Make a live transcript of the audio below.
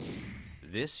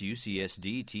This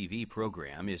UCSD TV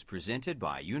program is presented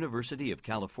by University of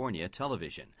California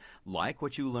Television. Like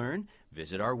what you learn?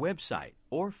 Visit our website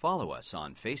or follow us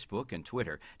on Facebook and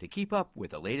Twitter to keep up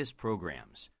with the latest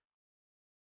programs.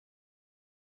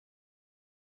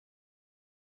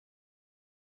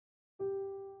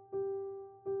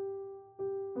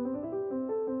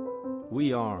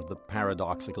 We are the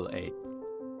paradoxical ape.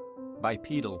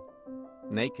 Bipedal,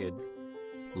 naked,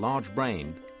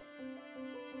 large-brained,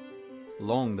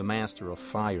 long the master of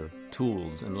fire,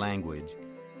 tools, and language,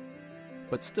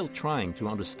 but still trying to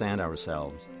understand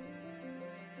ourselves.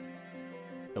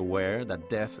 Aware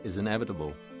that death is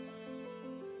inevitable,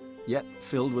 yet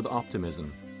filled with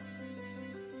optimism.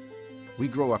 We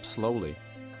grow up slowly.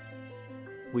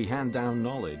 We hand down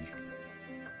knowledge.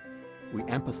 We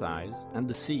empathize and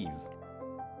deceive.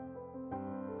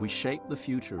 We shape the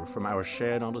future from our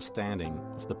shared understanding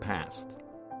of the past.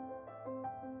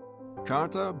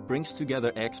 CARTA brings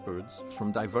together experts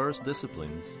from diverse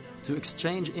disciplines to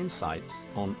exchange insights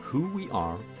on who we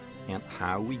are and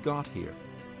how we got here.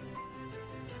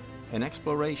 An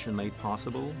exploration made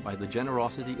possible by the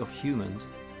generosity of humans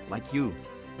like you.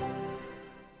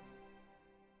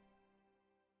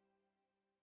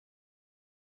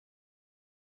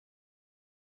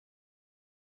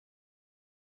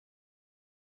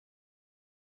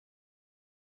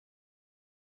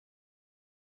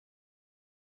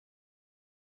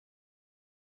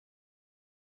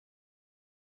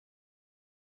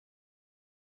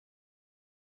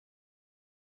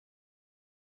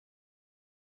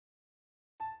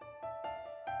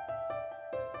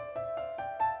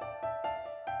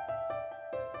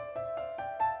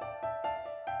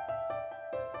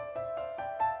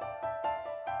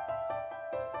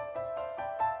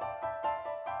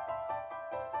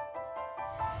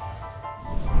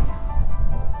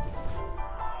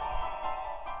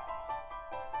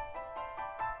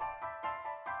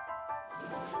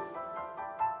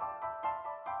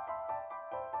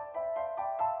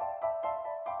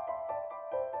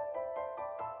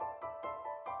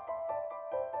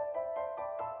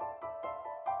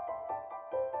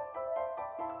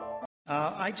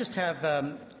 I just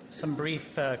have some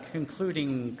brief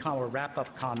concluding or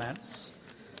wrap-up comments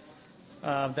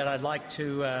that I'd like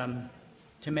to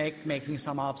make, making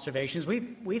some observations.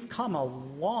 We've come a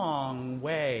long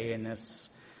way in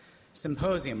this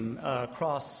symposium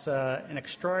across an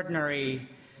extraordinary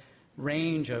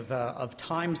range of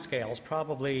time scales,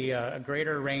 probably a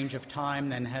greater range of time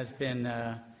than has been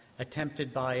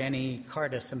attempted by any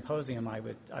CARTA symposium, I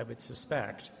would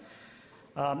suspect.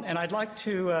 And I'd like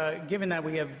to, given that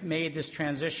we have made this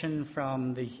transition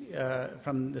from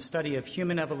the study of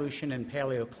human evolution and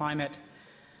paleoclimate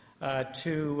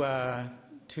to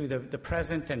the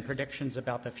present and predictions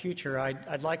about the future,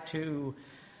 I'd like to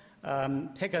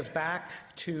take us back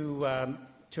to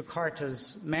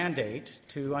CARTA's mandate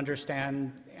to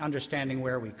understanding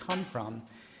where we come from,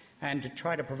 and to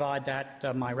try to provide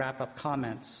that my wrap-up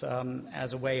comments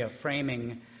as a way of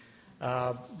framing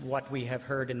what we have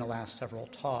heard in the last several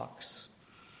talks.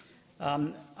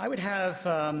 I would have,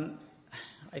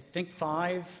 I think,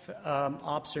 5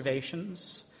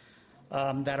 observations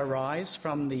that arise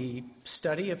from the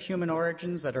study of human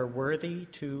origins that are worthy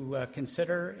to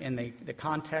consider in the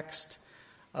context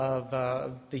of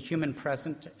the human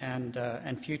present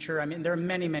and future. I mean, there are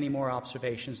many, many more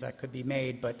observations that could be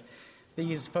made, but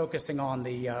these focusing on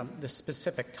the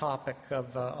specific topic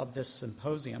of this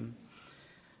symposium.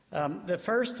 The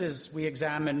first is we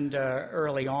examined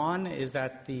early on is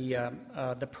that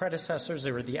the predecessors,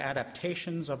 or the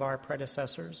adaptations of our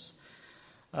predecessors,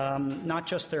 not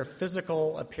just their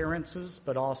physical appearances,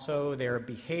 but also their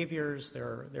behaviors,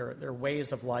 their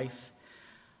ways of life,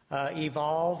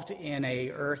 evolved in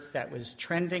a Earth that was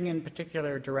trending in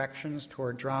particular directions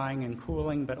toward drying and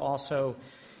cooling, but also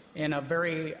in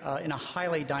a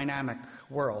highly dynamic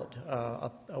world,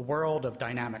 a world of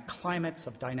dynamic climates,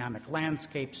 of dynamic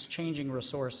landscapes, changing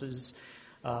resources,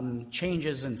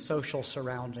 changes in social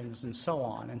surroundings, and so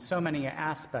on. And so many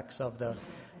aspects of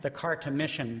the CARTA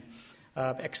mission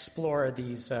explore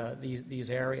these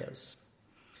areas.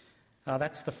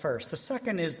 That's the first. The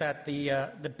second is that the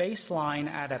baseline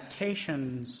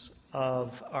adaptations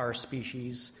of our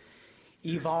species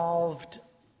evolved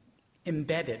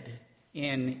embedded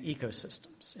in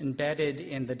ecosystems, embedded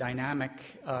in the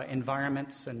dynamic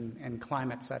environments and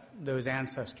climates that those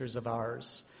ancestors of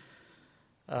ours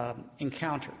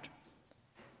encountered.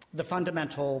 The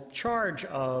fundamental charge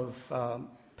of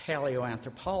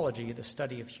paleoanthropology, the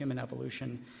study of human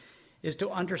evolution, is to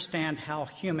understand how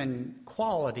human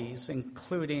qualities,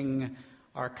 including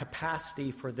our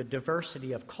capacity for the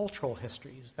diversity of cultural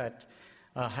histories that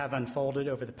have unfolded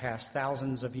over the past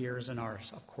thousands of years and are,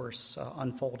 of course,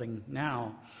 unfolding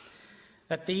now,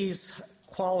 that these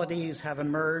qualities have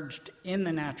emerged in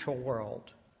the natural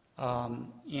world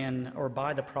or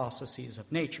by the processes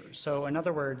of nature. So, in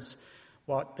other words,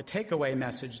 what the takeaway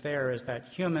message there is that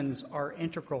humans are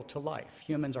integral to life.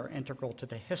 Humans are integral to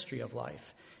the history of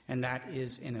life, and that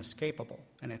is inescapable,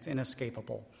 and it's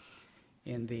inescapable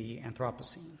in the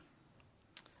Anthropocene.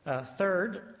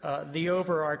 Third, the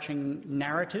overarching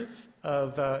narrative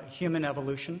of human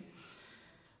evolution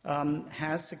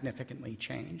has significantly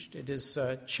changed. It is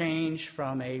changed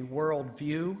from a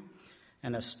worldview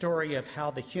and a story of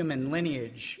how the human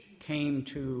lineage came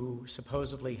to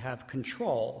supposedly have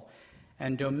control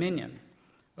and dominion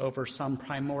over some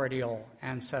primordial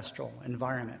ancestral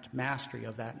environment, mastery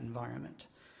of that environment.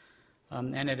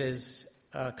 And it has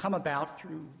come about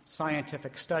through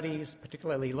scientific studies,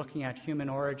 particularly looking at human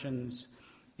origins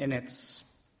in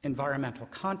its environmental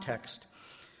context,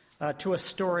 to a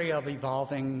story of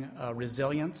evolving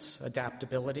resilience,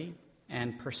 adaptability,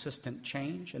 and persistent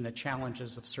change and the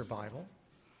challenges of survival.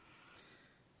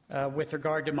 With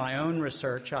regard to my own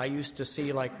research, I used to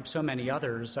see, like so many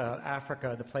others,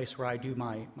 Africa, the place where I do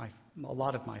a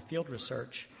lot of my field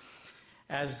research,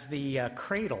 as the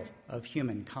cradle of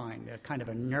humankind, a kind of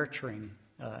a nurturing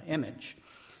image.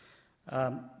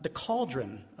 The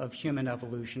cauldron of human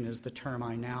evolution is the term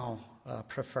I now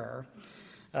prefer,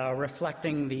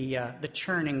 reflecting the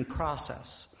churning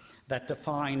process that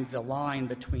defined the line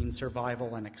between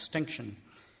survival and extinction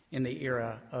in the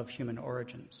era of human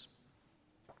origins.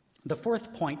 The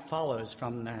fourth point follows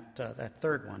from that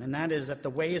third one, and that is that the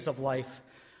ways of life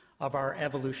of our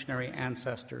evolutionary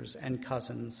ancestors and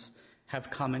cousins have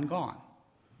come and gone.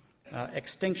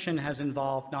 Extinction has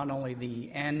involved not only the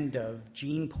end of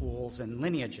gene pools and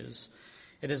lineages,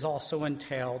 it has also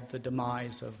entailed the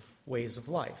demise of ways of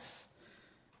life.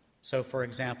 So, for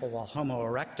example, while Homo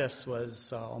erectus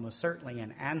was almost certainly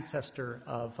an ancestor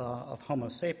of Homo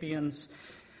sapiens,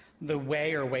 the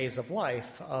way or ways of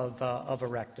life of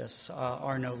erectus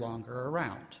are no longer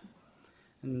around.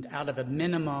 And out of a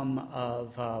minimum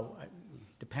of,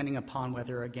 depending upon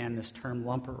whether, again, this term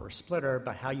lumper or splitter,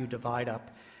 but how you divide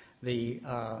up the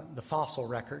fossil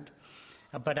record,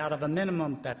 but out of a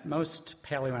minimum that most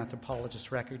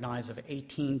paleoanthropologists recognize of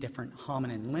 18 different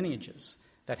hominin lineages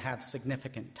that have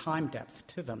significant time depth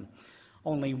to them,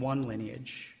 only one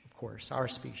lineage, of course, our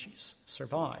species,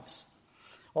 survives.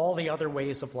 All the other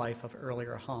ways of life of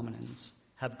earlier hominins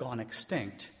have gone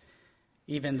extinct,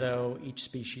 even though each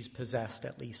species possessed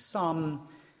at least some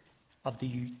of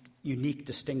the unique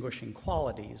distinguishing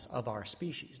qualities of our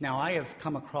species. Now, I have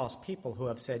come across people who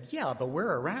have said, yeah, but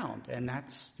we're around, and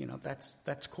that's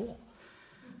cool.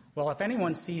 Well, if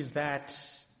anyone sees that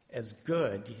as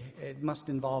good, it must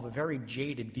involve a very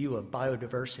jaded view of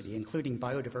biodiversity, including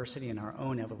biodiversity in our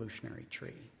own evolutionary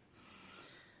tree.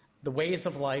 The ways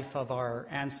of life of our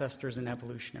ancestors and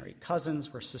evolutionary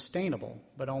cousins were sustainable,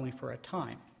 but only for a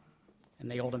time, and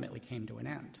they ultimately came to an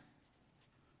end.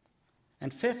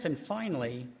 And fifth and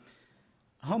finally,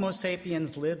 Homo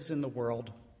sapiens lives in the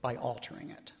world by altering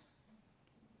it.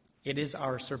 It is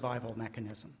our survival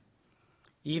mechanism.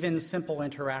 Even simple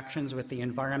interactions with the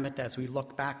environment as we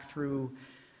look back through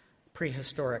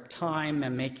prehistoric time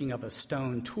and making of a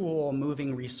stone tool,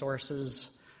 moving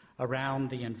resources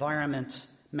around the environment,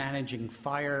 managing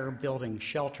fire, building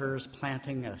shelters,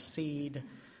 planting a seed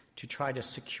to try to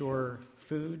secure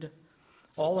food.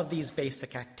 All of these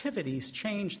basic activities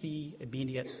change the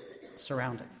immediate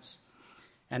surroundings.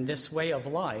 And this way of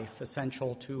life,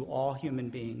 essential to all human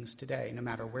beings today, no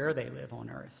matter where they live on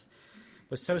Earth,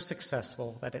 was so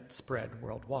successful that it spread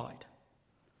worldwide.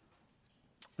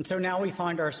 And so now we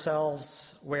find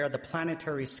ourselves where the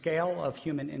planetary scale of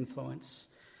human influence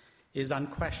is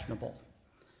unquestionable.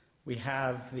 We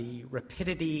have the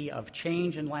rapidity of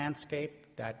change in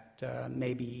landscape that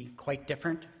may be quite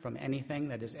different from anything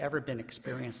that has ever been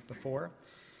experienced before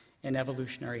in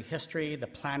evolutionary history. The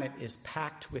planet is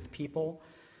packed with people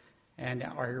and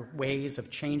our ways of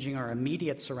changing our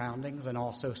immediate surroundings and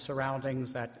also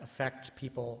surroundings that affect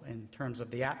people in terms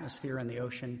of the atmosphere and the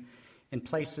ocean in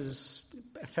places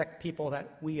affect people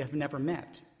that we have never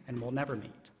met and will never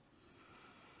meet.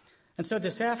 And so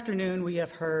this afternoon we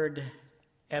have heard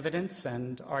evidence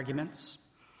and arguments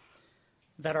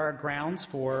that are grounds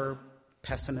for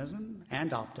pessimism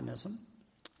and optimism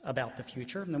about the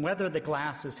future. And whether the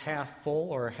glass is half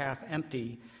full or half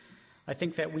empty, I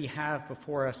think that we have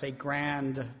before us a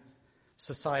grand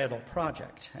societal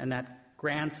project, and that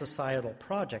grand societal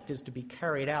project is to be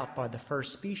carried out by the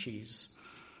first species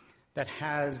that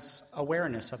has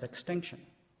awareness of extinction.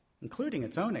 including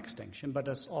its own extinction, but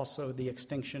also the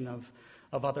extinction of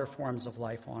other forms of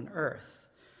life on Earth.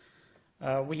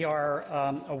 We are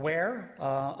aware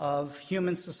of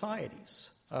human societies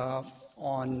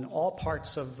on all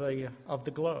parts of the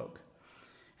globe,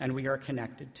 and we are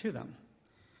connected to them.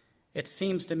 It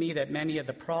seems to me that many of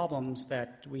the problems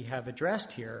that we have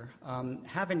addressed here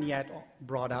haven't yet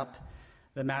brought up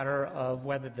the matter of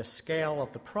whether the scale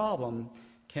of the problem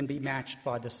can be matched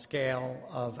by the scale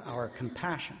of our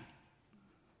compassion.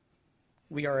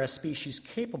 We are a species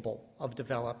capable of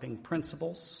developing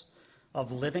principles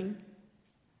of living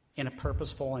in a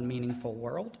purposeful and meaningful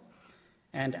world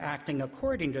and acting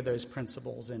according to those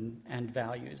principles and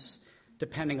values,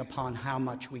 depending upon how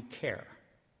much we care.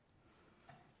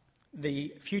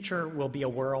 The future will be a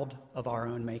world of our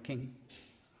own making.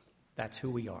 That's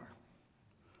who we are.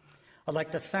 I'd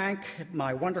like to thank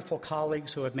my wonderful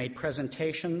colleagues who have made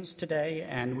presentations today,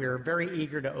 and we're very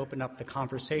eager to open up the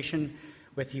conversation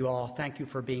with you all. Thank you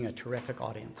for being a terrific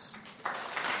audience.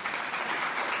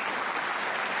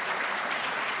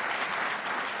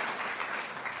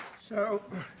 So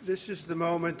this is the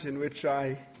moment in which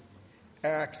I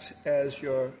act as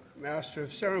your master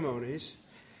of ceremonies.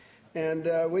 And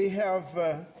we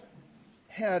have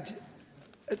had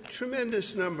a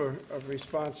tremendous number of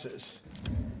responses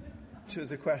to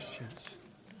the questions.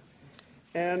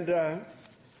 And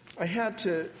I had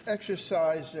to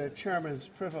exercise chairman's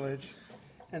privilege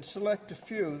and select a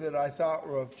few that I thought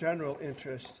were of general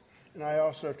interest. And I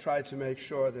also tried to make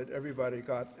sure that everybody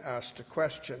got asked a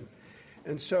question.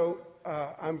 And so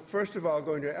I'm first of all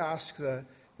going to ask the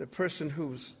person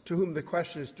to whom the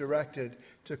question is directed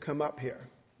to come up here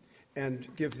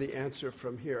and give the answer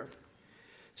from here.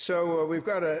 So we've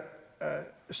got a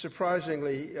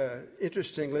surprisingly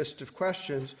interesting list of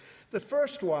questions. The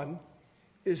first one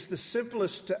is the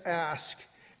simplest to ask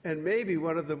and maybe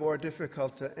one of the more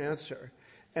difficult to answer,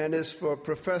 and is for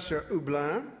Professor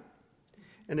Hublin.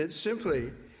 And it's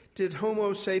simply, did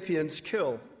Homo sapiens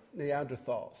kill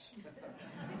Neanderthals?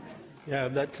 Yeah,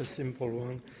 that's a simple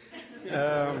one.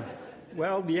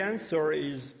 Well, the answer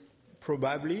is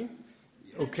probably,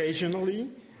 occasionally.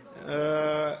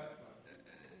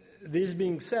 This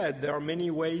being said, there are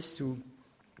many ways to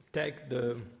take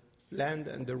the land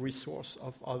and the resource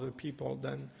of other people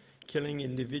than killing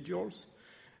individuals.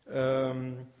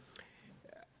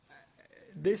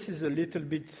 This is a little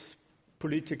bit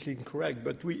politically incorrect,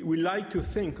 but we like to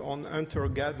think on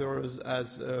hunter-gatherers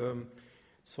as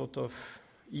sort of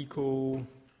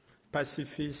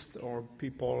eco-pacifist or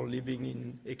people living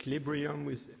in equilibrium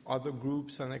with other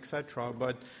groups and etc.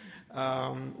 But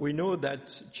we know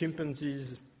that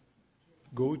chimpanzees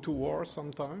go to war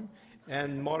sometime,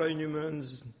 and modern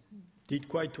humans did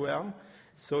quite well.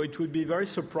 So it would be very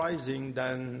surprising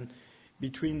that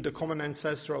between the common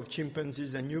ancestor of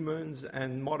chimpanzees and humans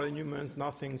and modern humans,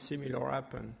 nothing similar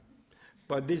happened.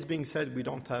 But this being said, we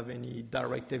don't have any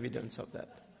direct evidence of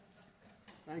that.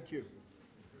 Thank you.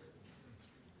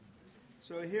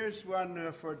 So here's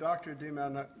one for Dr.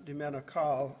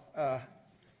 Dimenocal.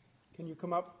 Can you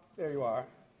come up? There you are.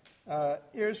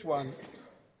 Here's one.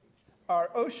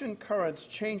 Are ocean currents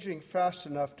changing fast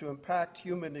enough to impact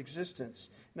human existence?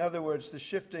 In other words, the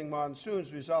shifting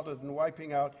monsoons resulted in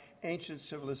wiping out ancient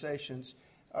civilizations.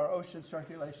 Are ocean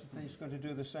circulation things going to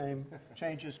do the same?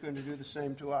 Change is going to do the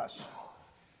same to us?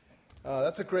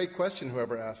 That's a great question,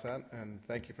 whoever asked that, and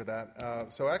thank you for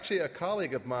that. So actually, a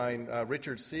colleague of mine,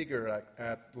 Richard Seeger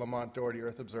at Lamont Doherty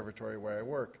Earth Observatory, where I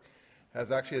work, has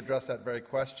actually addressed that very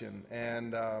question,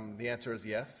 and the answer is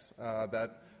yes,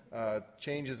 that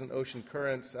changes in ocean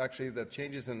currents, actually the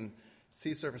changes in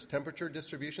sea surface temperature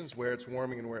distributions, where it's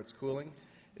warming and where it's cooling,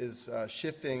 is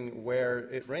shifting where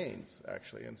it rains,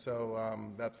 actually. And so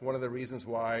that's one of the reasons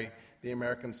why the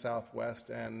American Southwest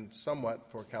and somewhat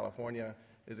for California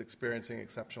is experiencing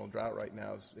exceptional drought right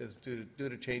now, is due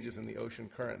to changes in the ocean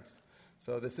currents.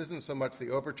 So this isn't so much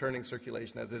the overturning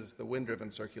circulation as it is the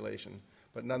wind-driven circulation,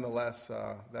 but nonetheless,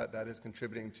 that is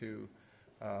contributing to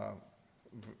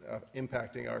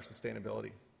impacting our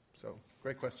sustainability. So,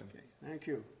 great question. Okay, thank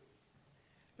you.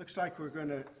 Looks like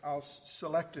I'll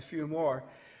select a few more.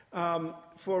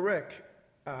 For Rick,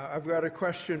 I've got a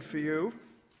question for you.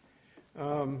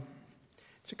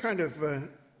 It's a kind of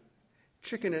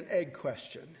chicken and egg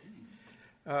question.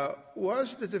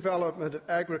 Was the development of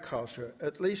agriculture,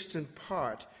 at least in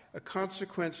part, a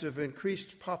consequence of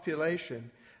increased population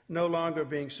no longer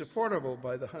being supportable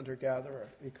by the hunter-gatherer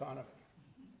economy?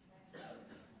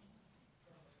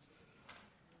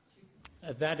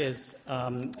 That is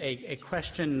a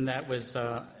question that was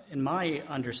in my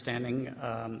understanding,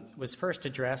 was first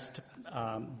addressed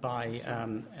by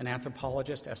an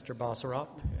anthropologist, Esther Bosarop,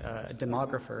 a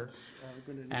demographer,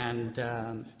 and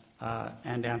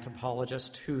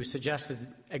anthropologist who suggested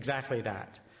exactly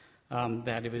that,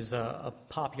 that it was a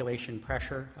population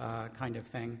pressure kind of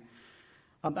thing.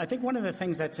 I think one of the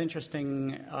things that's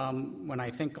interesting when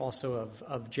I think also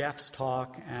of Jeff's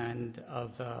talk and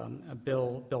of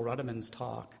Bill Rudiman's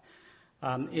talk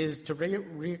is to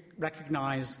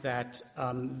recognize that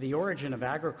the origin of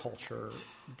agriculture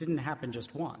didn't happen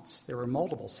just once. There were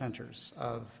multiple centers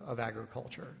of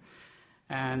agriculture,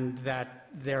 and that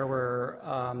there were.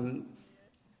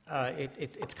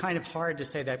 It's kind of hard to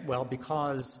say that, well,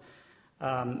 because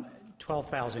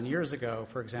 12,000 years ago,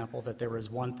 for example, that there was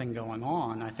one thing going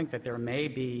on. I think that there may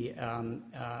be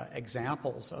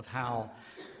examples of how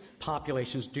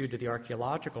populations, due to the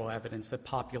archaeological evidence, that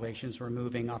populations were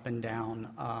moving up and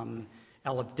down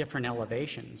different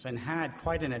elevations and had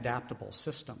quite an adaptable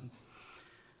system.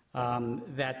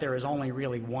 That there is only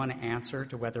really one answer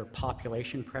to whether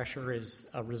population pressure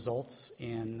results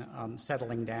in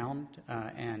settling down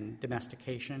and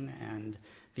domestication and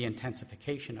the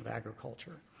intensification of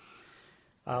agriculture.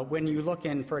 When you look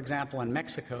in, for example, in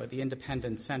Mexico, the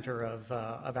Independent Center of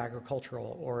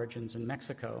Agricultural Origins in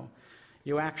Mexico,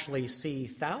 you actually see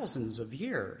thousands of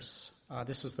years,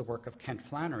 this is the work of Kent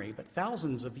Flannery, but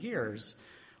thousands of years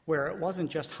where it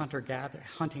wasn't just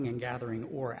hunting and gathering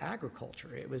or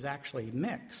agriculture. It was actually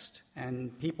mixed,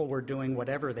 and people were doing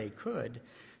whatever they could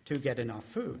to get enough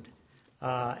food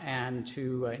and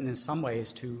in some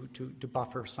ways to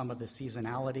buffer some of the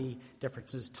seasonality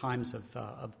differences, times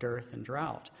of dearth and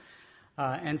drought.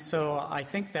 And so I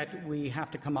think that we have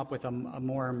to come up with a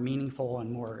more meaningful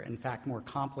and more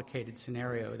complicated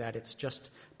scenario, that it's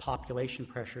just population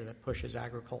pressure that pushes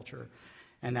agriculture,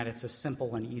 and that it's a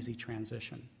simple and easy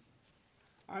transition.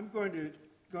 I'm going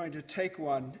to take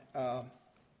one.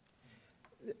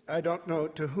 I don't know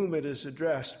to whom it is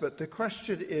addressed, but the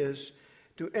question is,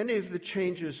 do any of the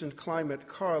changes in climate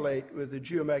correlate with the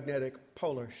geomagnetic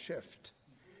polar shift?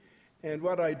 And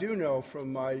what I do know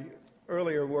from my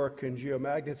earlier work in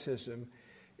geomagnetism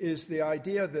is the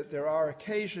idea that there are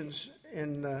occasions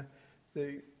in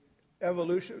the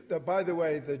evolution. By the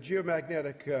way, the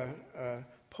geomagnetic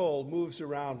pole moves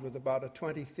around with about a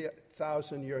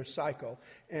 20,000-year cycle,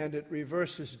 and it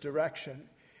reverses direction.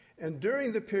 And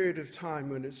during the period of time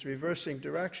when it's reversing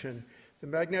direction, the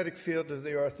magnetic field of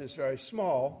the Earth is very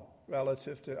small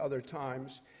relative to other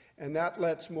times, and that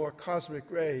lets more cosmic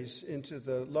rays into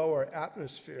the lower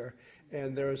atmosphere,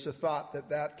 and there is a thought that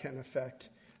that can affect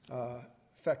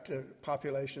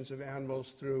populations of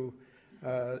animals through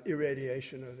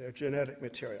irradiation of their genetic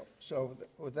material. So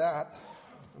with that,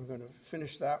 I'm going to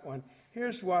finish that one.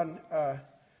 Here's one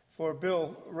for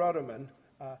Bill Rudiman.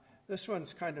 This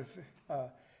one's kind of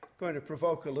going to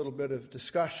provoke a little bit of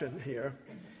discussion here.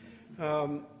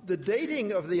 The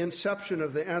dating of the inception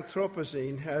of the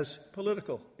Anthropogeny has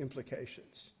political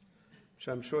implications, which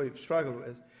I'm sure you've struggled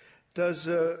with. Does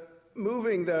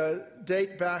moving the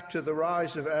date back to the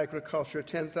rise of agriculture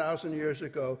 10,000 years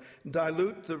ago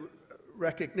dilute the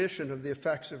recognition of the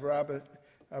effects of rapid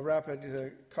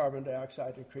carbon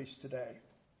dioxide increase today?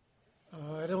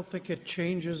 I don't think it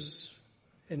changes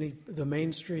the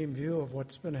mainstream view of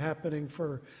what's been happening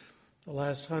for the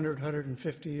last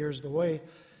 150 years. The way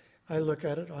I look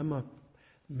at it, I'm a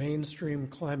mainstream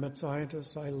climate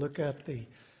scientist. I look at the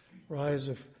rise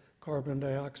of carbon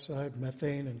dioxide,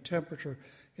 methane, and temperature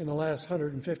in the last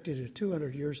 150 to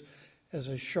 200 years as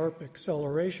a sharp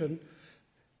acceleration,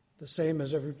 the same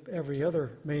as every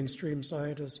other mainstream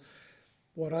scientist.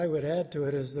 What I would add to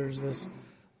it is there's this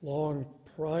long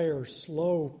prior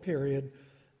slow period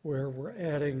where we're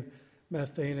adding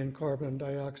methane and carbon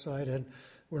dioxide, and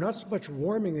we're not so much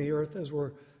warming the Earth as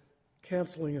we're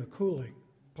canceling a cooling,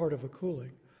 part of a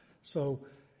cooling. So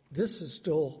this is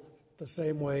still the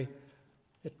same way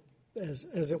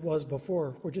as it was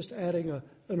before. We're just adding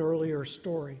an earlier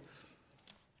story.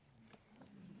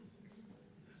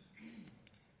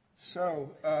 So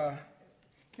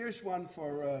here's one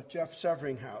for Jeff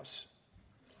Severinghouse.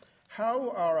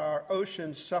 How are our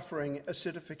oceans suffering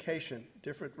acidification,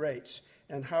 different rates,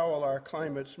 and how will our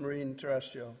climates, marine and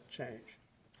terrestrial, change?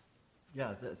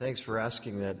 Yeah, thanks for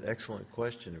asking that excellent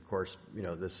question. Of course, you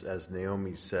know, this, as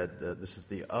Naomi said, this is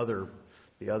the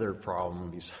other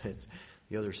problem besides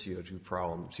the other CO2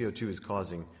 problem. CO2 is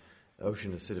causing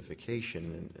ocean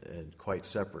acidification and quite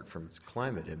separate from its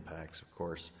climate impacts, of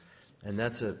course. And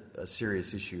that's a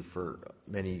serious issue for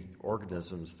many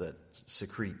organisms that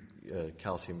secrete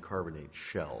calcium carbonate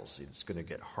shells. It's going to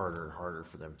get harder and harder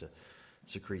for them to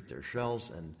secrete their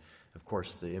shells, and Of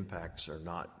course, the impacts are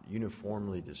not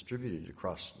uniformly distributed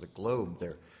across the globe.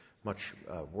 They're much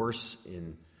worse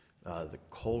in the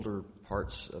colder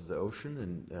parts of the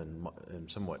ocean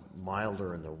and somewhat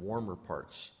milder in the warmer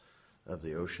parts of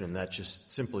the ocean, and that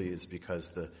just simply is because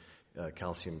the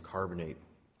calcium carbonate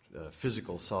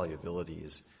physical solubility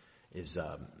is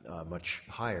much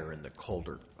higher in the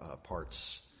colder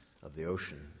parts of the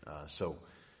ocean. So,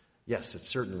 yes, it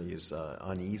certainly is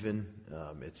uneven.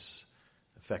 It's,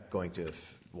 in fact, going to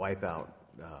wipe out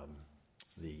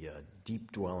the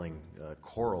deep-dwelling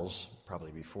corals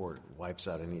probably before it wipes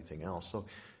out anything else. So,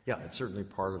 yeah, it's certainly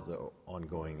part of the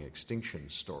ongoing extinction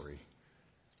story.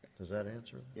 Does that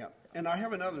answer? Yeah, and I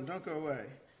have another. Don't go away.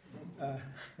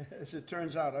 As it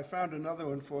turns out, I found another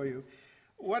one for you.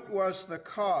 What was the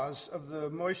cause of the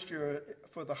moisture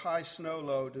for the high snow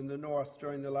load in the north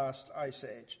during the last ice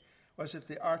age? Was it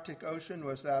the Arctic Ocean?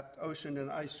 Was that ocean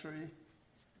and ice-free?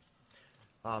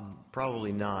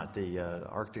 Probably not. The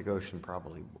Arctic Ocean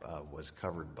probably was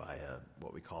covered by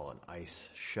what we call an ice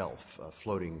shelf,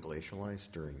 floating glacial ice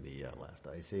during the last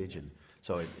ice age, and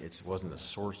so it wasn't a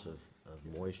source of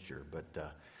moisture.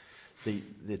 But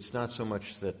it's not so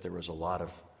much that there was a lot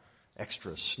of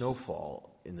extra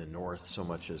snowfall in the north so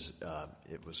much as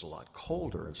it was a lot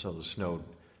colder, and so the snow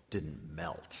didn't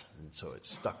melt, and so it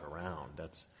stuck around.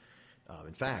 That's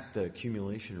in fact, the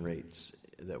accumulation rates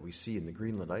that we see in the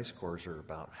Greenland ice cores are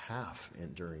about half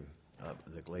during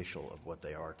the glacial of what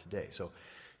they are today. So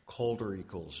colder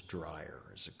equals drier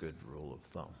is a good rule of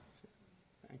thumb.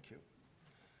 Thank you.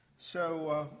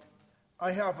 So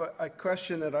I have a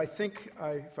question that I think,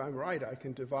 if I'm right, I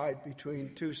can divide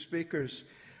between two speakers.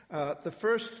 The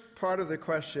first part of the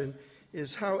question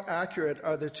is, how accurate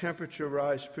are the temperature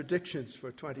rise predictions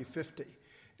for 2050?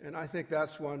 And I think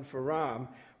that's one for Ram.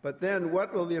 But then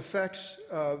what will the effects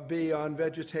be on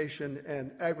vegetation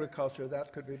and agriculture?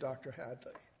 That could be Dr.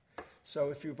 Hadley.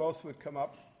 So if you both would come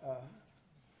up.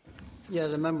 Yeah,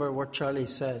 remember what Charlie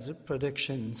said,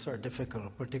 predictions are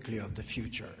difficult, particularly of the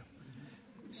future.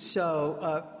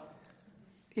 So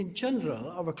in general,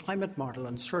 our climate model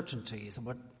uncertainty is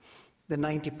about the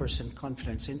 90%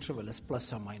 confidence interval is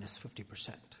plus or minus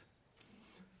 50%.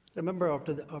 Remember,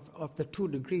 of the 2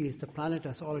 degrees, the planet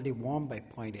has already warmed by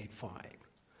 0.85.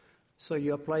 So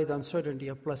you apply the uncertainty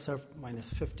of plus or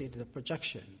minus 50 to the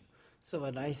projection. So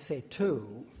when I say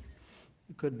 2,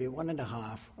 it could be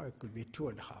 1.5 or it could be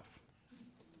 2.5.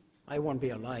 I won't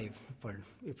be alive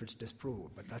if it's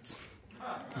disproved, but that's...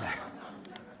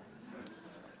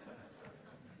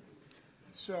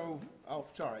 So,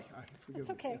 sorry. That's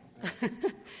okay.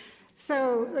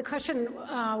 So the question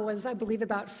was, I believe,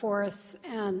 about forests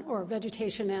or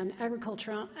vegetation and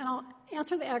agriculture. And I'll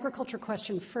answer the agriculture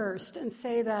question first and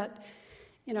say that,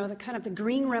 the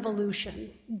green revolution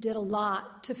did a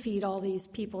lot to feed all these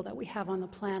people that we have on the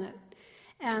planet.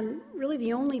 And really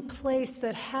the only place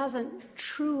that hasn't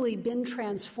truly been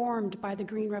transformed by the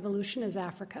green revolution is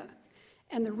Africa.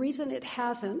 And the reason it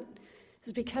hasn't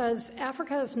is because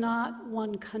Africa is not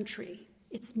one country.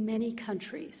 It's many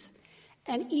countries.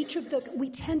 And we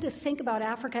tend to think about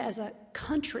Africa as a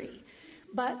country,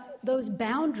 but those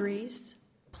boundaries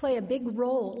play a big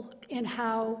role in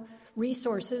how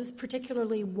resources,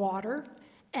 particularly water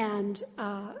and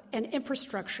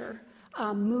infrastructure,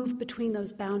 move between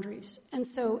those boundaries. And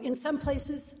so in some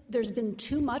places, there's been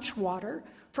too much water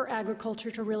for agriculture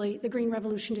the Green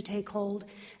Revolution to take hold.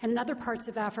 And in other parts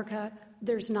of Africa,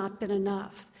 there's not been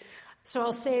enough. So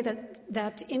I'll say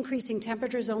that increasing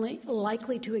temperature is only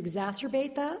likely to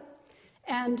exacerbate that.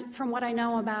 And from what I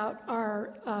know about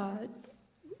our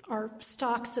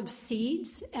stocks of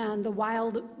seeds and the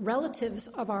wild relatives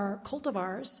of our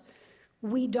cultivars,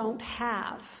 we don't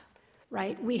have,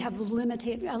 right? We have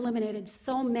eliminated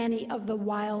so many of the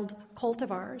wild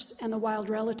cultivars and the wild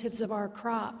relatives of our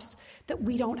crops that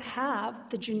we don't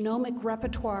have the genomic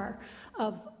repertoire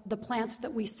of the plants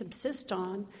that we subsist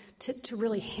on to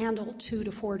really handle 2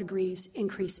 to 4 degrees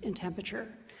increase in temperature.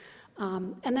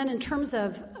 And then in terms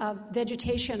of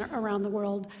vegetation around the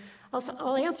world,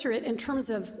 I'll answer it in terms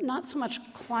of not so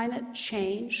much climate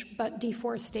change, but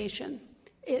deforestation.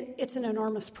 It's an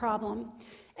enormous problem.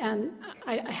 And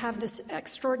I have this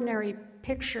extraordinary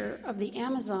picture of the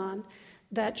Amazon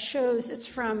that shows, it's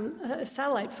from a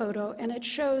satellite photo, and it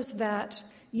shows that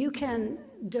you can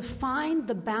define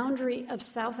the boundary of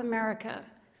South America,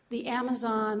 the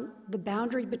Amazon, the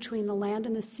boundary between the land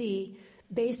and the sea,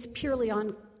 based purely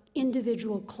on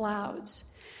individual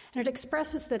clouds. And it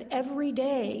expresses that every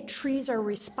day trees are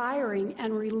respiring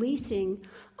and releasing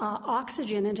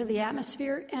oxygen into the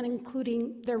atmosphere, and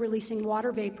including they're releasing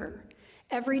water vapor.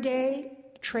 Every day,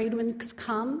 trade winds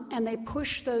come and they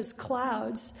push those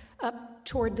clouds up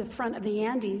toward the front of the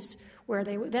Andes, where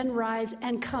they would then rise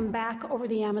and come back over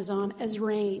the Amazon as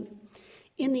rain.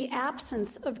 In the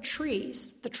absence of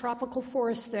trees, the tropical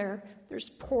forest there's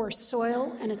poor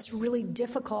soil, and it's really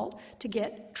difficult to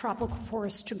get tropical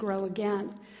forests to grow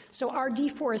again. So our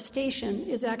deforestation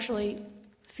is actually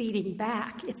feeding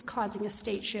back. It's causing a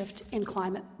state shift in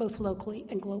climate, both locally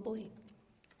and globally.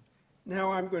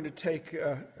 Now I'm going to take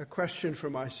a question for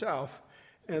myself.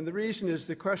 And the reason is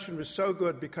the question was so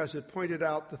good because it pointed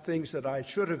out the things that I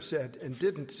should have said and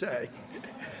didn't say.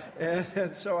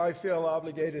 and so I feel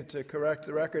obligated to correct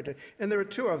the record. And there are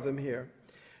two of them here.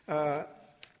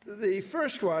 The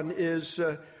first one is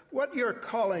what you're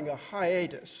calling a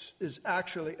hiatus is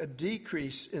actually a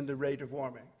decrease in the rate of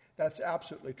warming. That's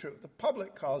absolutely true. The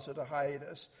public calls it a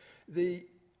hiatus. The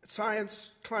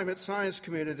climate science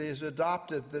community has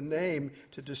adopted the name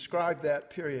to describe that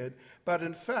period. But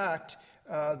in fact,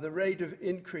 the rate of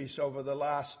increase over the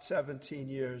last 17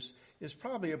 years is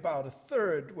probably about a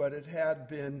third what it had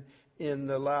been in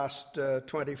the last in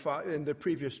the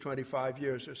previous 25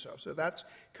 years or so. So that's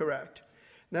correct.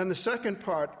 Then the second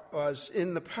part was,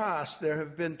 in the past, there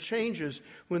have been changes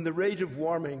when the rate of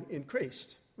warming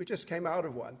increased. We just came out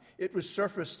of one. It was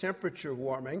surface temperature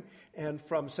warming, and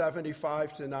from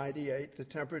 75 to 98, the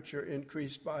temperature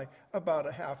increased by about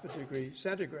 0.5 degree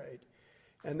centigrade.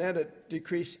 And then it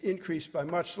increased by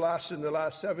much less in the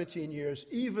last 17 years,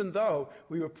 even though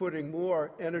we were putting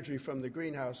more energy from the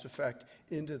greenhouse effect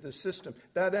into the system.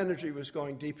 That energy was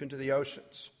going deep into the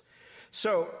oceans.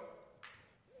 So,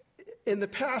 in the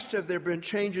past, have there been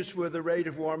changes where the rate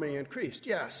of warming increased?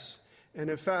 Yes.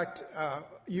 And in fact,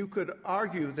 you could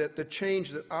argue that the change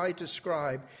that I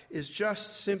describe is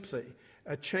just simply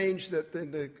a change that in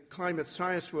the climate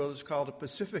science world is called a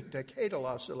Pacific decadal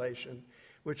oscillation,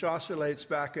 which oscillates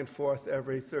back and forth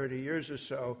every 30 years or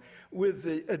so, with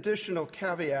the additional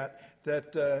caveat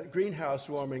that greenhouse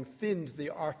warming thinned the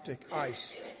Arctic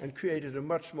ice and created a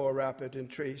much more rapid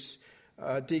decrease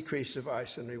of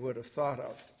ice than we would have thought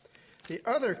of. The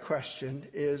other question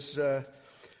is,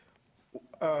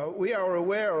 we are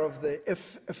aware of the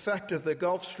effect of the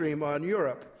Gulf Stream on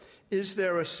Europe. Is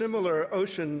there a similar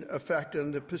ocean effect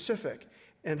in the Pacific?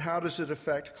 And how does it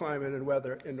affect climate and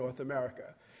weather in North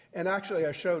America? And actually,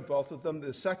 I showed both of them.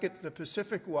 The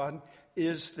Pacific one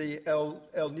is the El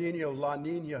Nino-La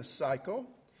Nina cycle.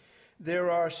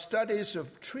 There are studies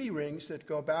of tree rings that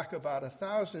go back about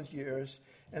 1,000 years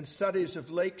and studies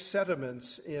of lake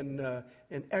sediments in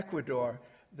Ecuador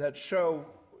that show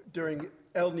during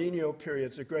El Nino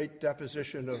periods a great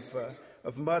deposition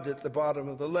of mud at the bottom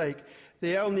of the lake.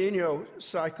 The El Nino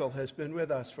cycle has been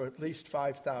with us for at least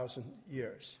 5,000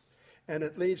 years, and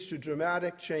it leads to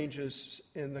dramatic changes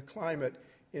in the climate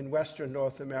in Western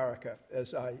North America,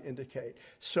 as I indicate.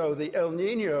 So the El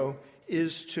Nino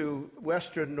is to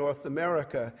Western North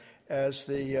America as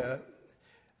the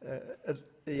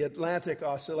Atlantic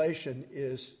Oscillation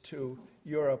is to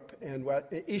Europe and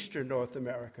Eastern North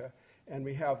America. And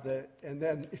we have and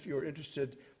then if you're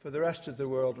interested, for the rest of the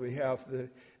world, we have the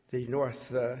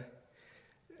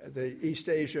East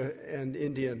Asia and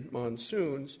Indian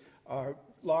monsoons are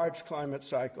large climate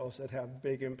cycles that have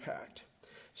big impact.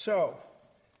 So,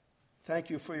 thank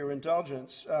you for your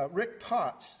indulgence. Rick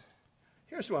Potts,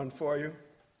 here's one for you.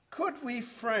 Could we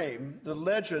frame the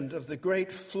legend of the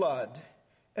Great Flood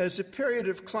as a period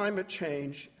of climate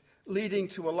change leading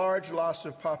to a large loss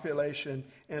of population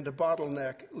and a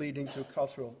bottleneck leading to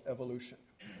cultural evolution?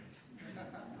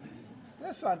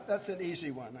 That's an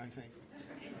easy one, I think.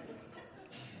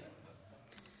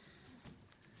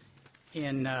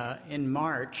 In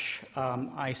March,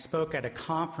 I spoke at a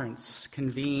conference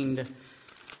convened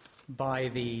by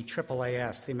the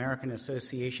AAAS, the American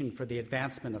Association for the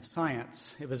Advancement of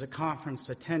Science. It was a conference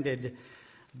attended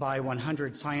by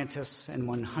 100 scientists and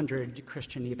 100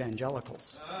 Christian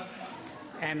evangelicals.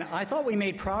 And I thought we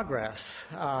made progress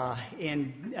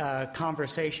in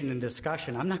conversation and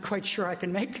discussion. I'm not quite sure I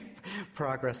can make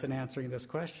progress in answering this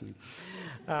question.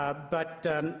 But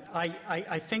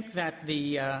I think that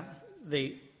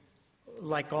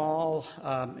like all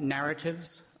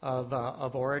narratives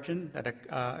of origin that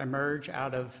emerge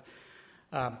out of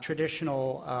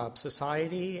traditional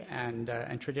society and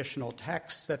traditional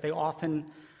texts, that they often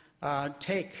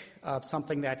take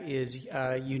something that is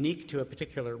unique to a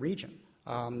particular region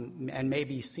and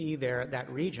maybe see that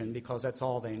region, because that's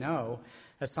all they know,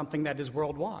 as something that is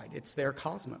worldwide. It's their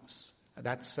cosmos.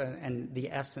 That's and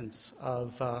the essence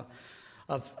of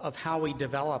how we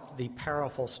develop the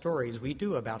powerful stories we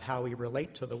do about how we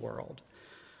relate to the world.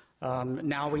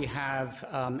 Now we have,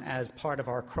 as part of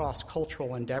our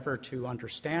cross-cultural endeavor to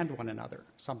understand one another,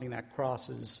 something that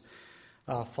crosses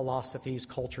philosophies,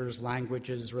 cultures,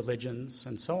 languages, religions,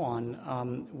 and so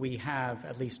on, we have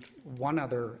at least one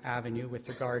other avenue with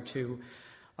regard to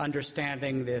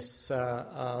understanding this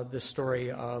the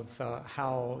story of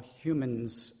how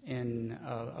humans, in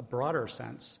a broader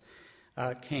sense,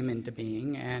 came into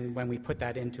being. And when we put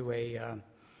that into a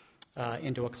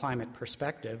climate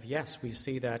perspective, yes, we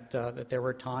see that there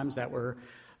were times that were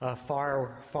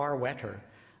far wetter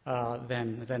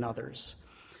than others.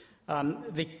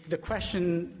 The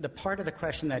part of the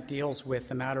question that deals with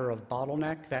the matter of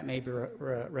bottleneck, that may be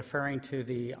referring to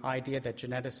the idea that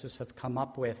geneticists have come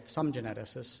up with, some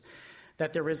geneticists,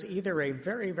 that there is either a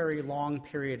very, very long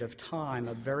period of time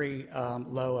of very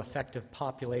low effective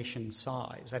population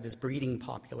size, that is breeding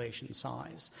population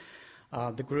size.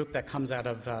 The group that comes out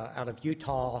of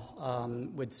Utah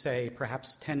would say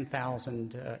perhaps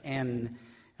 10,000 N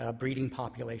breeding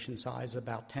population size,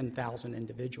 about 10,000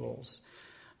 individuals.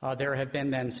 There have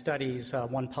been then studies,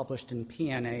 one published in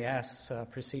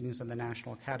PNAS, Proceedings of the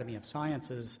National Academy of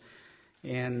Sciences,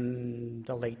 in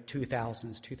the late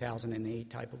 2000s,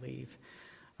 2008, I believe,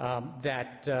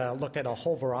 that looked at a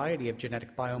whole variety of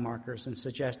genetic biomarkers and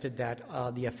suggested that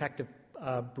the effective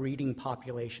breeding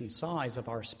population size of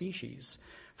our species,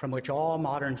 from which all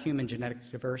modern human genetic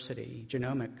diversity,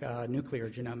 nuclear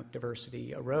genomic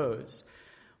diversity arose,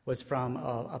 was from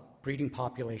a breeding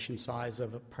population size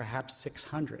of perhaps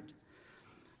 600.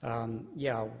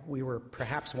 We were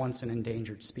perhaps once an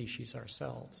endangered species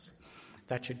ourselves.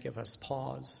 That should give us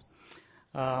pause.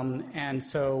 And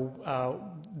so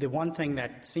the one thing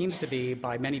that seems to be,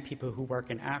 by many people who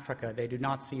work in Africa, they do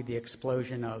not see the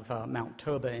explosion of Mount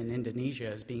Toba in Indonesia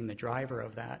as being the driver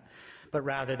of that, but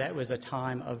rather that was a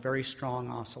time of very strong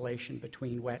oscillation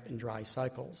between wet and dry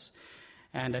cycles.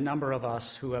 And a number of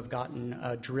us who have gotten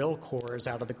drill cores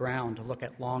out of the ground to look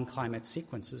at long climate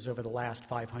sequences over the last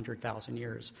 500,000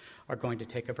 years are going to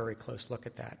take a very close look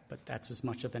at that. But that's as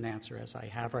much of an answer as I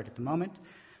have right at the moment.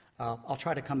 I'll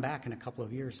try to come back in a couple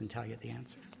of years and tell you the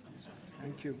answer.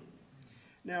 Thank you.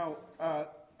 Now,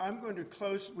 I'm going to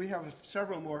close. We have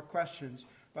several more questions,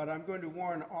 but I'm going to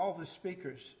warn all the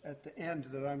speakers at the end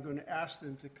that I'm going to ask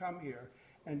them to come here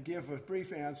and give a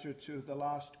brief answer to the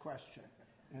last question.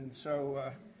 And so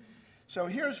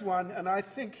here's one, and I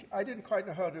think I didn't quite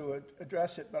know how to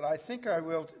address it, but I think I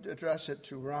will address it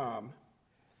to Ram.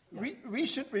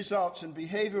 Recent results in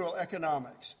behavioral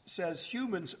economics says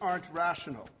humans aren't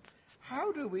rational.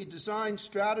 How do we design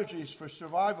strategies for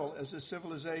survival as a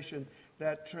civilization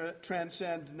that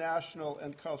transcend national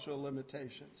and cultural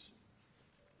limitations?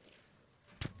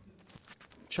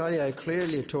 Charlie, I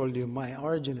clearly told you my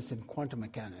origin is in quantum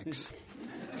mechanics.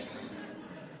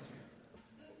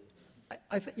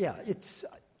 I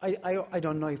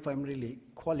don't know if I'm really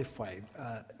qualified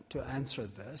to answer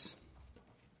this.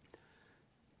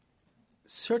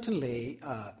 Certainly,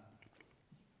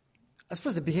 as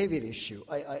far as the behavior issue,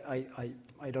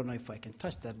 I don't know if I can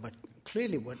touch that, but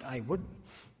clearly what I would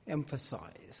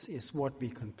emphasize is what we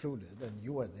concluded, and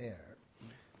you were there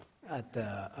at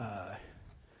the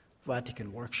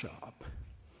Vatican workshop,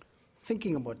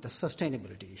 thinking about the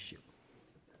sustainability issue.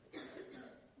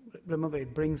 Remember,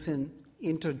 it brings in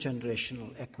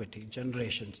intergenerational equity,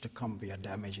 generations to come, we are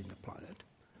damaging the planet,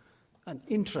 and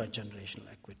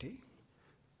intragenerational equity,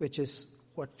 which is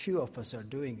what few of us are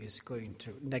doing, is going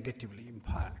to negatively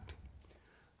impact.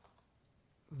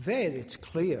 There it's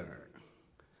clear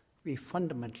we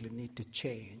fundamentally need to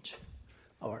change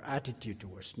our attitude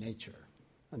towards nature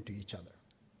and to each other.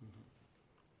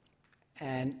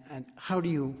 And how do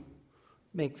you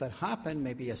make that happen?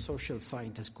 Maybe a social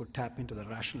scientist could tap into the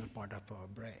rational part of our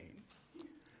brain.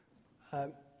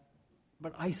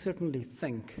 But I certainly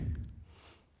think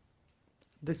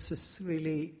this is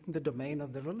really the domain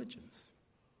of the religions.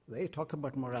 They talk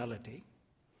about morality,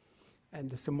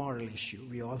 and it's a moral issue.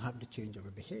 We all have to change our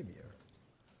behavior.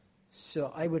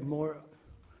 So I would more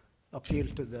appeal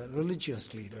to the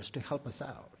religious leaders to help us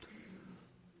out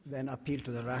than appeal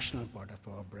to the rational part of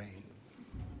our brain.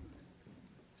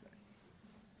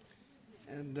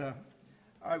 And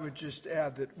I would just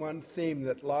add that one theme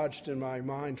that lodged in my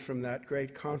mind from that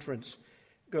great conference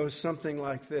goes something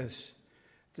like this.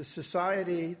 The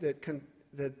society that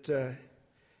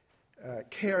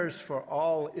cares for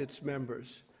all its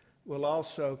members will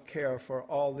also care for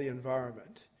all the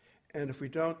environment. And if we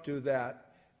don't do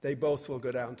that, they both will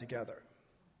go down together.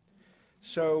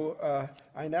 So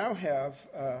I now have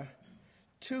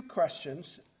two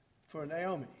questions for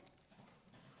Naomi.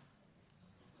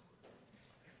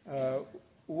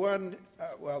 One,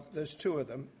 there's two of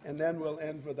them, and then we'll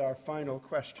end with our final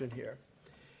question here.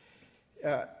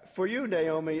 For you,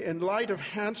 Naomi, in light of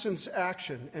Hanson's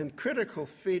action and critical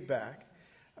feedback,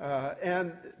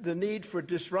 and the need for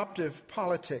disruptive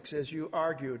politics, as you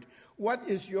argued. What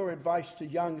is your advice to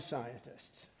young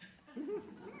scientists?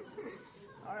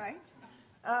 All right.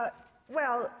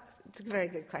 Well, it's a very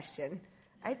good question.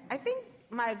 I think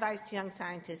my advice to young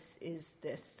scientists is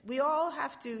this. We all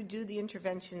have to do the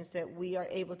interventions that we are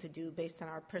able to do based on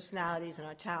our personalities and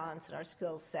our talents and our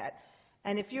skill set.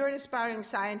 And if you're an aspiring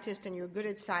scientist and you're good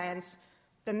at science,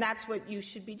 then that's what you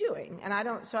should be doing. And I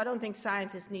don't think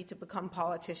scientists need to become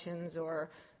politicians or,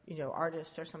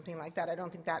 artists or something like that. I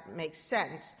don't think that makes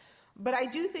sense. But I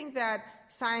do think that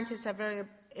scientists have a very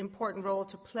important role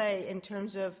to play in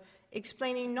terms of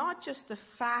explaining not just the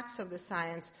facts of the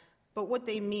science, but what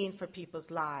they mean for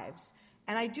people's lives.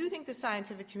 And I do think the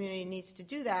scientific community needs to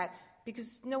do that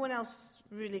because no one else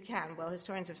really can. Well,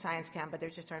 historians of science can, but there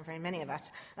just aren't very many of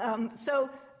us. So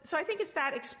I think it's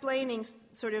that explaining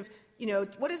sort of,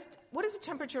 what does a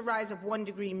temperature rise of 1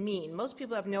 degree mean? Most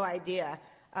people have no idea.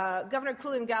 Governor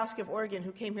Kulongoski of Oregon,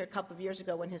 who came here a couple of years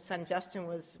ago when his son Justin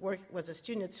was a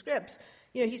student at Scripps,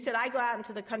 he said, I go out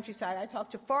into the countryside, I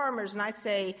talk to farmers, and I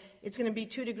say it's going to be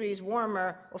 2 degrees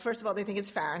warmer. Well, first of all, they think it's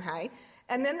Fahrenheit.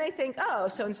 And then they think,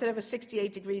 so instead of a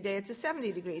 68-degree day, it's a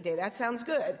 70-degree day. That sounds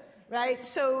good, right?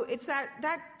 So it's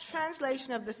that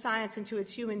translation of the science into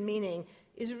its human meaning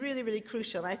is really, really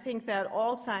crucial. And I think that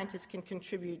all scientists can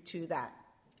contribute to that.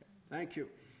 Thank you.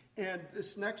 And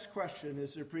this next question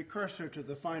is a precursor to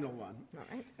the final one. All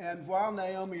right. And while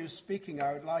Naomi is speaking,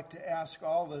 I would like to ask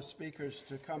all the speakers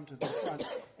to come to the front.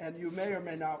 And you may or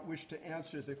may not wish to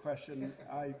answer the question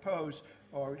I pose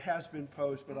or has been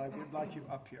posed, but I would like you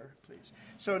up here, please.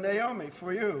 So, Naomi,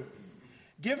 for you,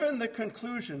 given the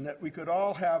conclusion that we could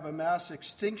all have a mass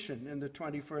extinction in the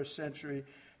 21st century,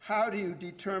 how do you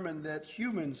determine that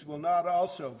humans will not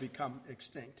also become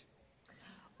extinct?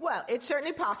 Well, it's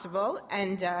certainly possible,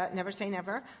 and never say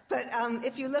never. But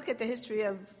if you look at the history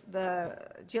of the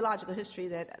geological history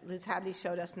that Liz Hadley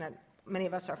showed us and that many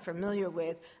of us are familiar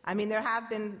with, there have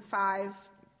been 5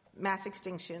 mass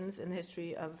extinctions in the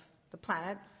history of the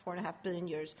planet, 4.5 billion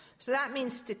years. So that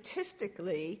means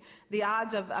statistically, the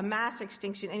odds of a mass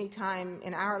extinction any time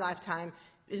in our lifetime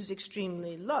is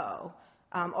extremely low.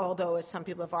 Although, as some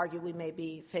people have argued, we may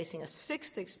be facing a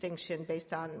 6th extinction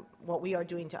based on what we are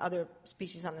doing to other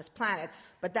species on this planet,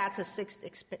 but that's a 6th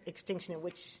extinction in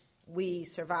which we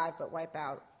survive but wipe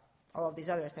out all of these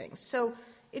other things. So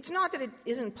it's not that it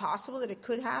isn't possible that it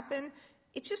could happen,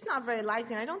 it's just not very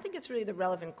likely, and I don't think it's really the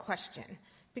relevant question.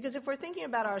 Because if we're thinking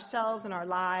about ourselves and our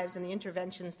lives and the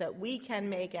interventions that we can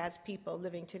make as people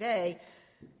living today,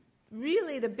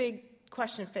 really the big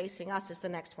question facing us is the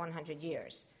next 100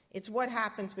 years. It's what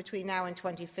happens between now and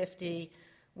 2050,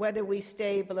 whether we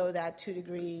stay below that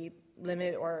 2-degree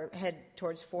limit or head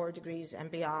towards 4 degrees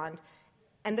and beyond.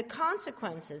 And the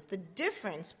consequences, the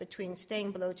difference between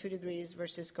staying below 2 degrees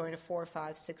versus going to 4,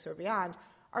 5, 6, or beyond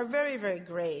are very, very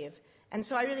grave. And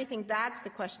so I really think that's the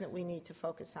question that we need to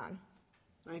focus on.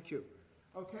 Thank you.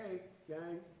 Okay,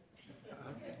 gang.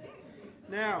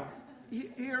 Now,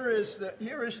 here is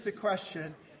the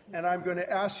question. And I'm going to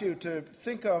ask you to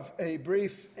think of a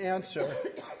brief answer,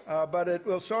 but it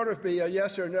will sort of be a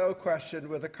yes or no question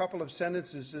with a couple of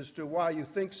sentences as to why you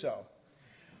think so.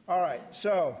 All right,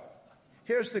 so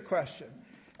here's the question.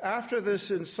 After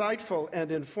this insightful and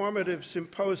informative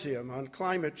symposium on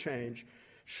climate change,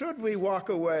 should we walk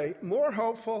away more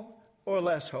hopeful or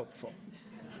less hopeful?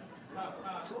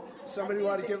 Somebody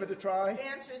want to give it a try? The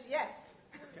answer is yes.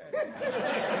 Okay.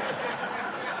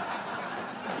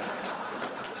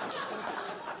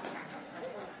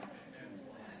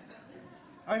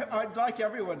 I'd like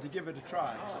everyone to give it a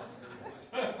try.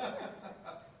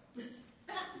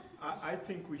 I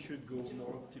think we should go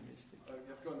more optimistic.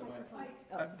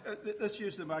 Let's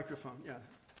use the microphone, yeah.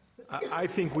 I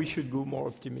think we should go more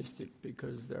optimistic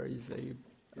because there is a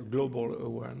global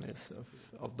awareness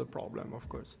of the problem, of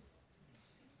course.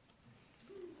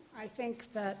 I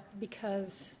think that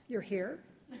because you're here,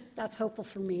 that's hopeful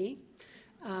for me.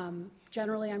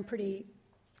 Generally, I'm pretty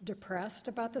depressed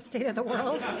about the state of the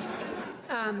world.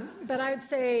 But I would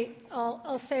say,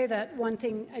 I'll say that one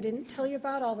thing I didn't tell you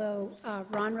about, although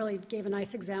Ron really gave a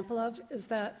nice example of, is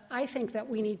that I think that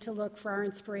we need to look for our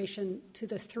inspiration to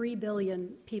the 3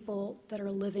 billion people that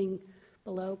are living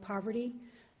below poverty.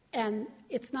 And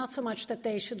it's not so much that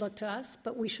they should look to us,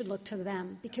 but we should look to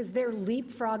them, because they're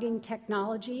leapfrogging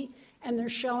technology, and they're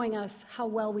showing us how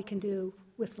well we can do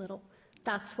with little.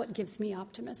 That's what gives me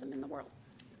optimism in the world.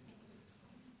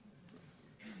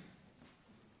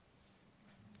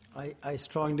 I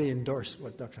strongly endorse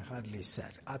what Dr. Hadley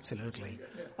said, absolutely.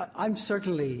 I'm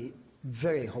certainly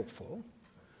very hopeful.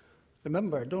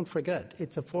 Remember, don't forget,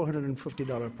 it's a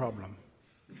 $450 problem.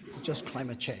 It's just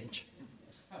climate change.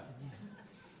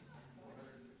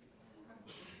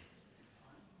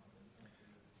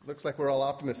 Looks like we're all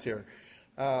optimists here.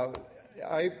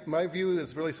 My view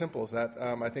is really simple, is that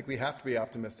I think we have to be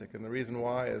optimistic, and the reason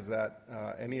why is that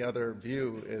any other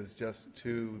view is just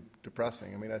too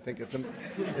depressing. I mean, I think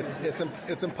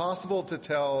it's impossible to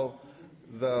tell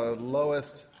the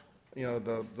lowest,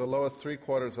 the lowest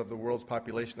 3/4 of the world's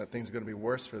population that things are going to be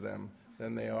worse for them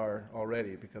than they are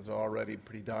already, because they're already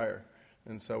pretty dire.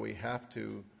 And so we have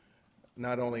to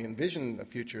not only envision a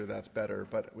future that's better,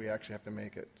 but we actually have to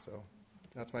make it. So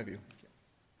that's my view.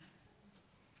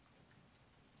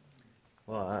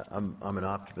 Well, I'm an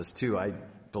optimist too. I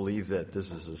believe that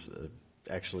this is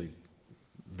actually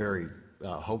very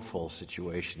hopeful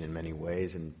situation in many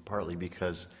ways, and partly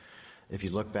because if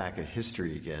you look back at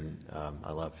history again,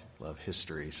 I love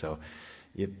history. So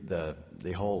the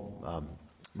whole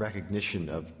recognition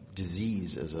of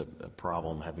disease as a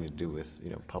problem having to do with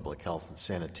public health and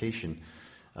sanitation,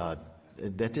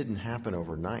 that didn't happen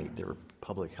overnight. There were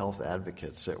public health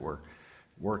advocates that were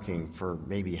working for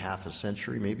maybe half a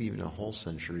century, maybe even a whole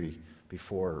century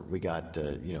before we got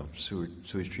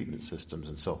sewage treatment systems.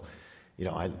 And so,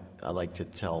 I like to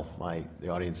tell the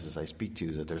audiences I speak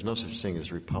to that there's no such thing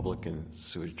as Republican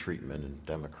sewage treatment and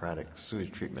Democratic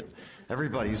sewage treatment.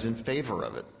 Everybody's in favor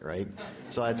of it, right?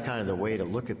 So that's kind of the way to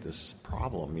look at this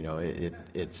problem.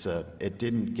 It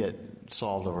didn't get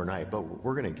solved overnight, but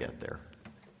we're going to get there.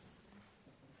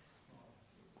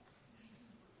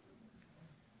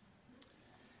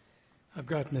 I've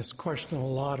gotten this question a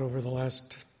lot over the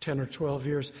last 10 or 12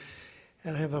 years,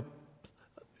 and I have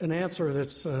an answer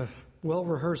that's well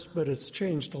rehearsed, but it's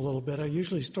changed a little bit. I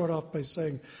usually start off by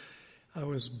saying I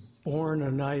was born a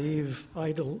naive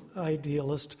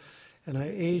idealist, and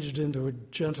I aged into a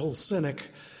gentle cynic.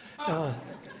 My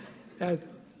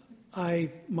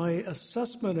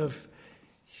assessment of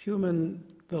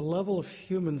the level of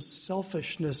human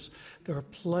selfishness, there are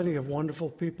plenty of wonderful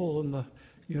people in the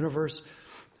universe.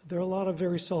 There are a lot of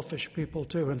very selfish people,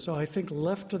 too. And so I think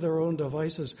left to their own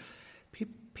devices,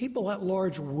 people at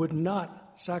large would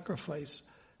not sacrifice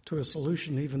to a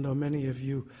solution, even though many of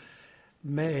you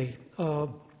may. I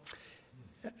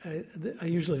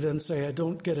usually then say I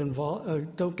don't get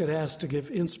asked to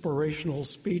give inspirational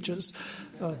speeches.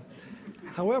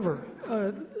 However,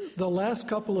 the last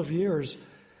couple of years,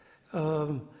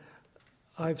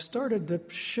 I've started to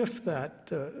shift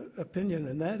that opinion,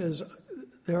 and that is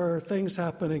there are things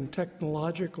happening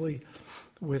technologically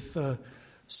with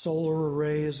solar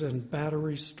arrays and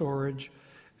battery storage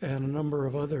and a number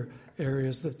of other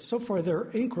areas that so far they're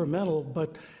incremental,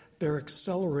 but they're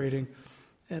accelerating.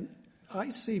 And I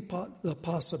see the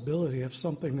possibility of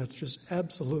something that's just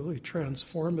absolutely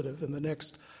transformative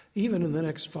even in the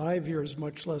next 5 years,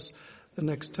 much less the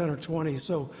next 10 or 20.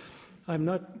 So I'm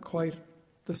not quite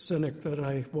the cynic that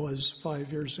I was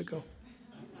 5 years ago.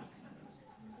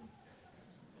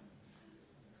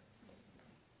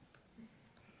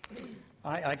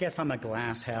 I guess I'm a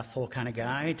glass half full kind of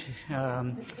guy.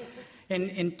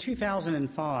 In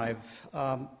 2005,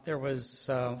 there was,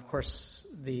 of course,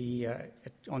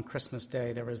 on Christmas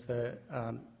Day, there was the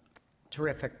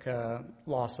terrific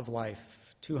loss of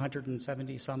life.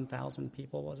 270-some thousand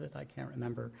people, was it? I can't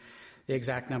remember the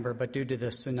exact number, but due to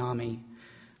the tsunami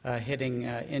hitting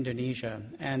Indonesia.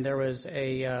 And there was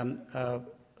a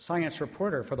science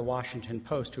reporter for the Washington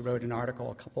Post who wrote an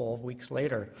article a couple of weeks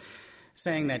later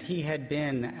saying that he had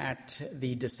been at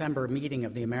the December meeting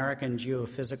of the American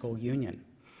Geophysical Union.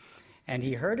 And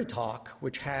he heard a talk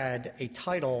which had a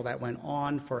title that went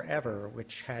on forever,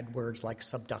 which had words like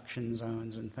subduction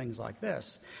zones and things like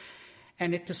this.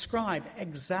 And it described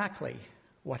exactly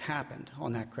what happened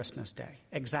on that Christmas day.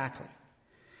 Exactly.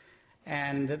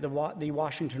 And the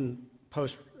Washington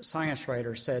Post science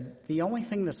writer said, the only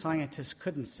thing the scientists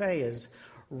couldn't say is,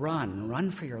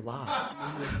 run for your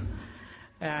lives.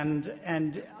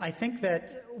 And I think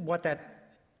that what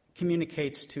that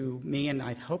communicates to me, and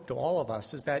I hope to all of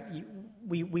us, is that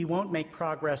we won't make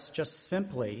progress just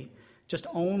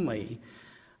only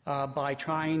by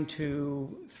trying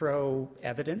to throw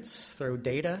evidence, throw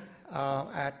data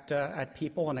at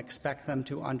people and expect them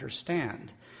to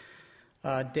understand.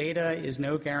 Data is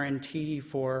no guarantee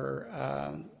for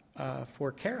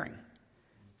caring.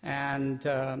 And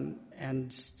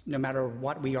no matter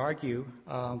what we argue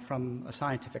from a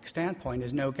scientific standpoint,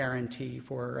 is no guarantee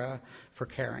for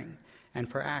caring and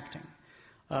for acting.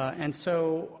 And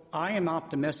so I am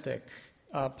optimistic,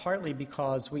 partly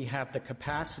because we have the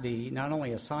capacity, not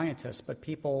only as scientists, but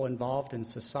people involved in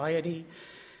society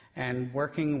and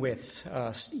working with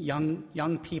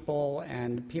young people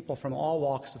and people from all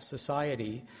walks of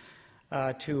society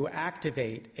to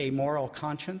activate a moral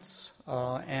conscience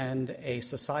and a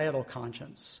societal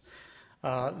conscience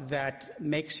that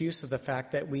makes use of the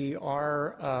fact that we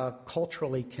are a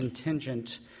culturally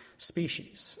contingent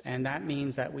species. And that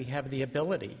means that we have the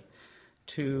ability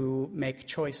to make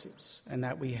choices and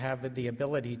that we have the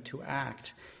ability to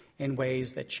act in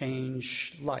ways that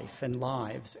change life and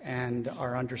lives and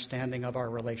our understanding of our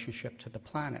relationship to the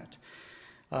planet.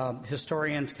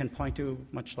 Historians can point to,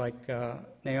 much like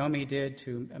Naomi did,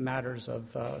 to matters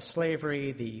of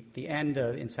slavery, the end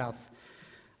in South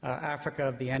Africa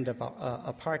of the end of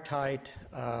apartheid,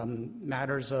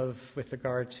 matters of with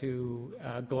regard to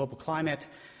global climate,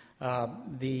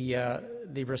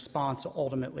 the response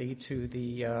ultimately to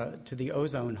the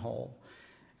ozone hole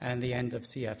and the end of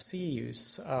CFC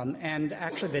use, and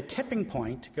actually the tipping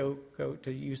point, to go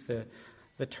to use the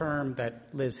term that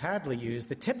Liz Hadley used,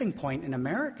 the tipping point in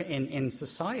America, in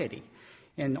society,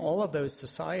 in all of those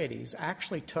societies,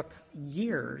 actually took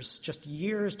years, just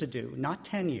years to do, not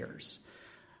 10 years.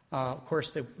 Of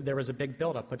course, there was a big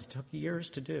buildup, but it took years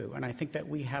to do. And I think that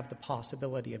we have the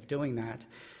possibility of doing that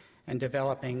and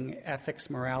developing ethics,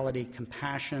 morality,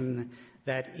 compassion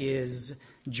that is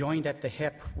joined at the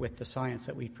hip with the science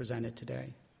that we've presented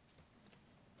today.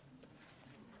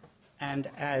 And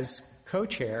as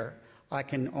co-chair, I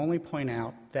can only point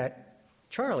out that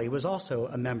Charlie was also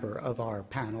a member of our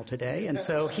panel today, and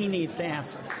so he needs to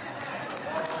answer.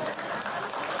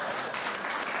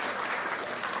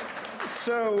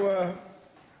 So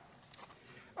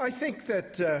I think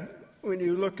that when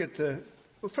you look at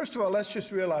well, first of all, let's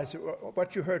just realize that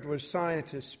what you heard was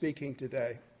scientists speaking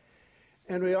today.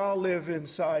 And we all live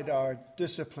inside our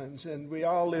disciplines, and we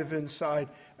all live inside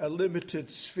a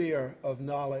limited sphere of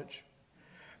knowledge.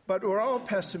 But we're all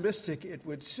pessimistic, it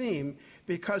would seem,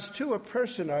 because to a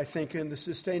person, I think, in the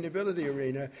sustainability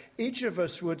arena, each of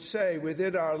us would say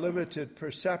within our limited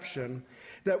perception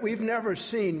that we've never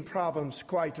seen problems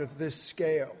quite of this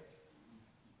scale.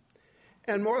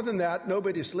 And more than that,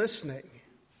 nobody's listening.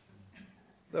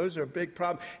 Those are big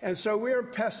problems. And so we're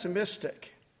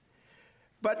pessimistic.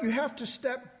 But you have to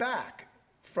step back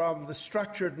from the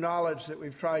structured knowledge that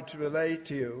we've tried to relay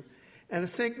to you and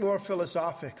think more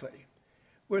philosophically.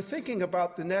 We're thinking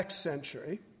about the next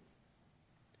century,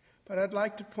 but I'd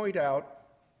like to point out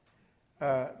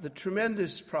the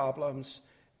tremendous problems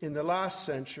in the last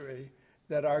century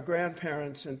that our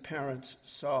grandparents and parents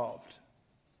solved.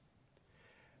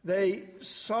 The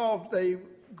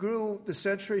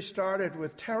century started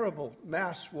with terrible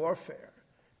mass warfare,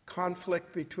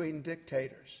 conflict between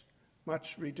dictators,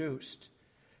 much reduced.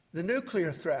 The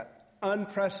nuclear threat,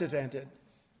 unprecedented,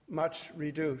 much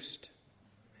reduced.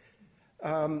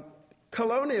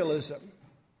 Colonialism,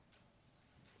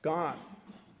 gone,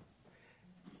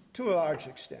 to a large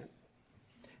extent.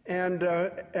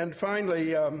 And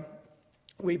finally,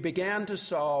 we began to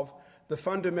solve the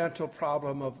fundamental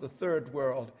problem of the third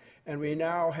world, and we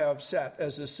now have set,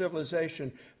 as a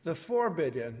civilization, the 4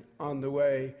 billion on the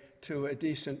way to a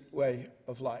decent way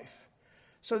of life.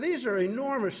 So these are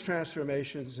enormous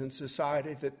transformations in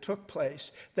society that took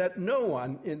place that no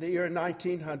one in the year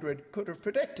 1900 could have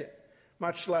predicted,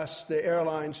 much less the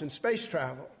airlines and space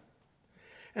travel.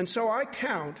 And so I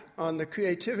count on the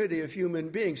creativity of human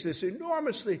beings, this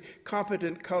enormously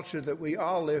competent culture that we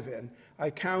all live in. I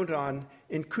count on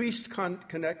increased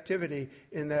connectivity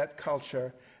in that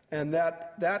culture, and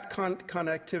that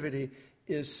connectivity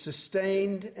is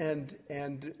sustained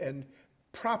and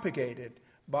propagated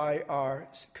by our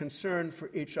concern for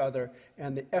each other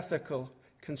and the ethical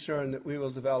concern that we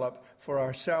will develop for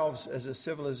ourselves as a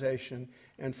civilization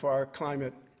and for our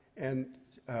climate and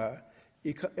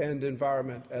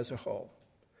environment as a whole.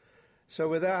 So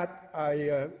with that,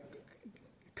 I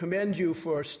commend you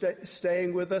for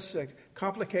staying with us, a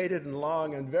complicated and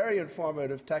long and very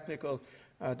informative technical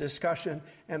discussion,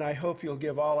 and I hope you'll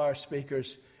give all our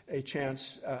speakers a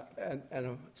chance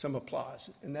and some applause.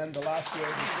 And then the last word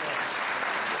is yours.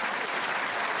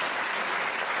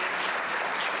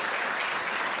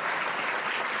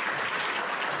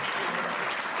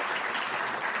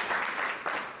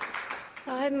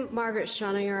 I'm Margaret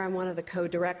Schoninger. I'm one of the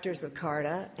co-directors of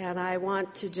CARTA, and I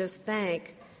want to just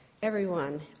thank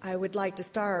everyone. I would like to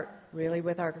start really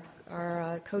with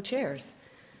our co-chairs.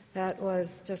 That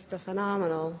was just a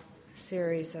phenomenal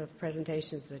series of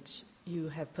presentations that you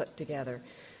have put together.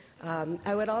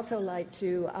 I would also like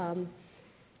to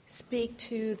speak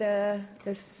to the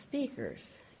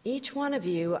speakers. Each one of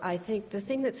you, I think the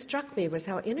thing that struck me was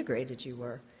how integrated you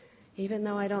were. Even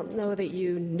though I don't know that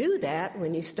you knew that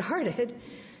when you started,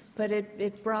 but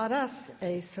it brought us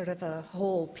a sort of a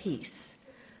whole piece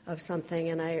of something,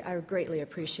 and I greatly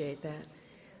appreciate that.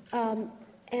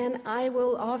 And I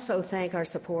will also thank our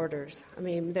supporters. I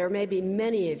mean, there may be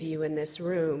many of you in this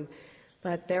room,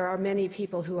 but there are many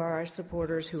people who are our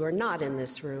supporters who are not in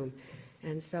this room.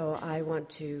 And so I want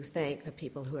to thank the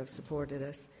people who have supported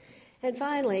us. And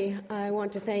finally, I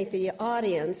want to thank the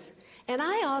audience. And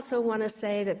I also want to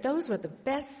say that those were the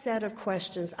best set of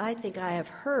questions I think I have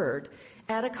heard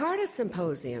at a CARTA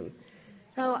symposium.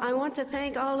 So I want to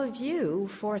thank all of you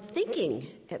for thinking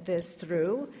this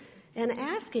through and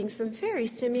asking some very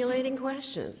stimulating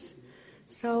questions.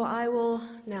 So I will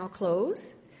now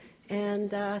close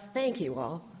and thank you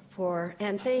all for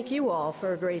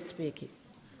great speaking.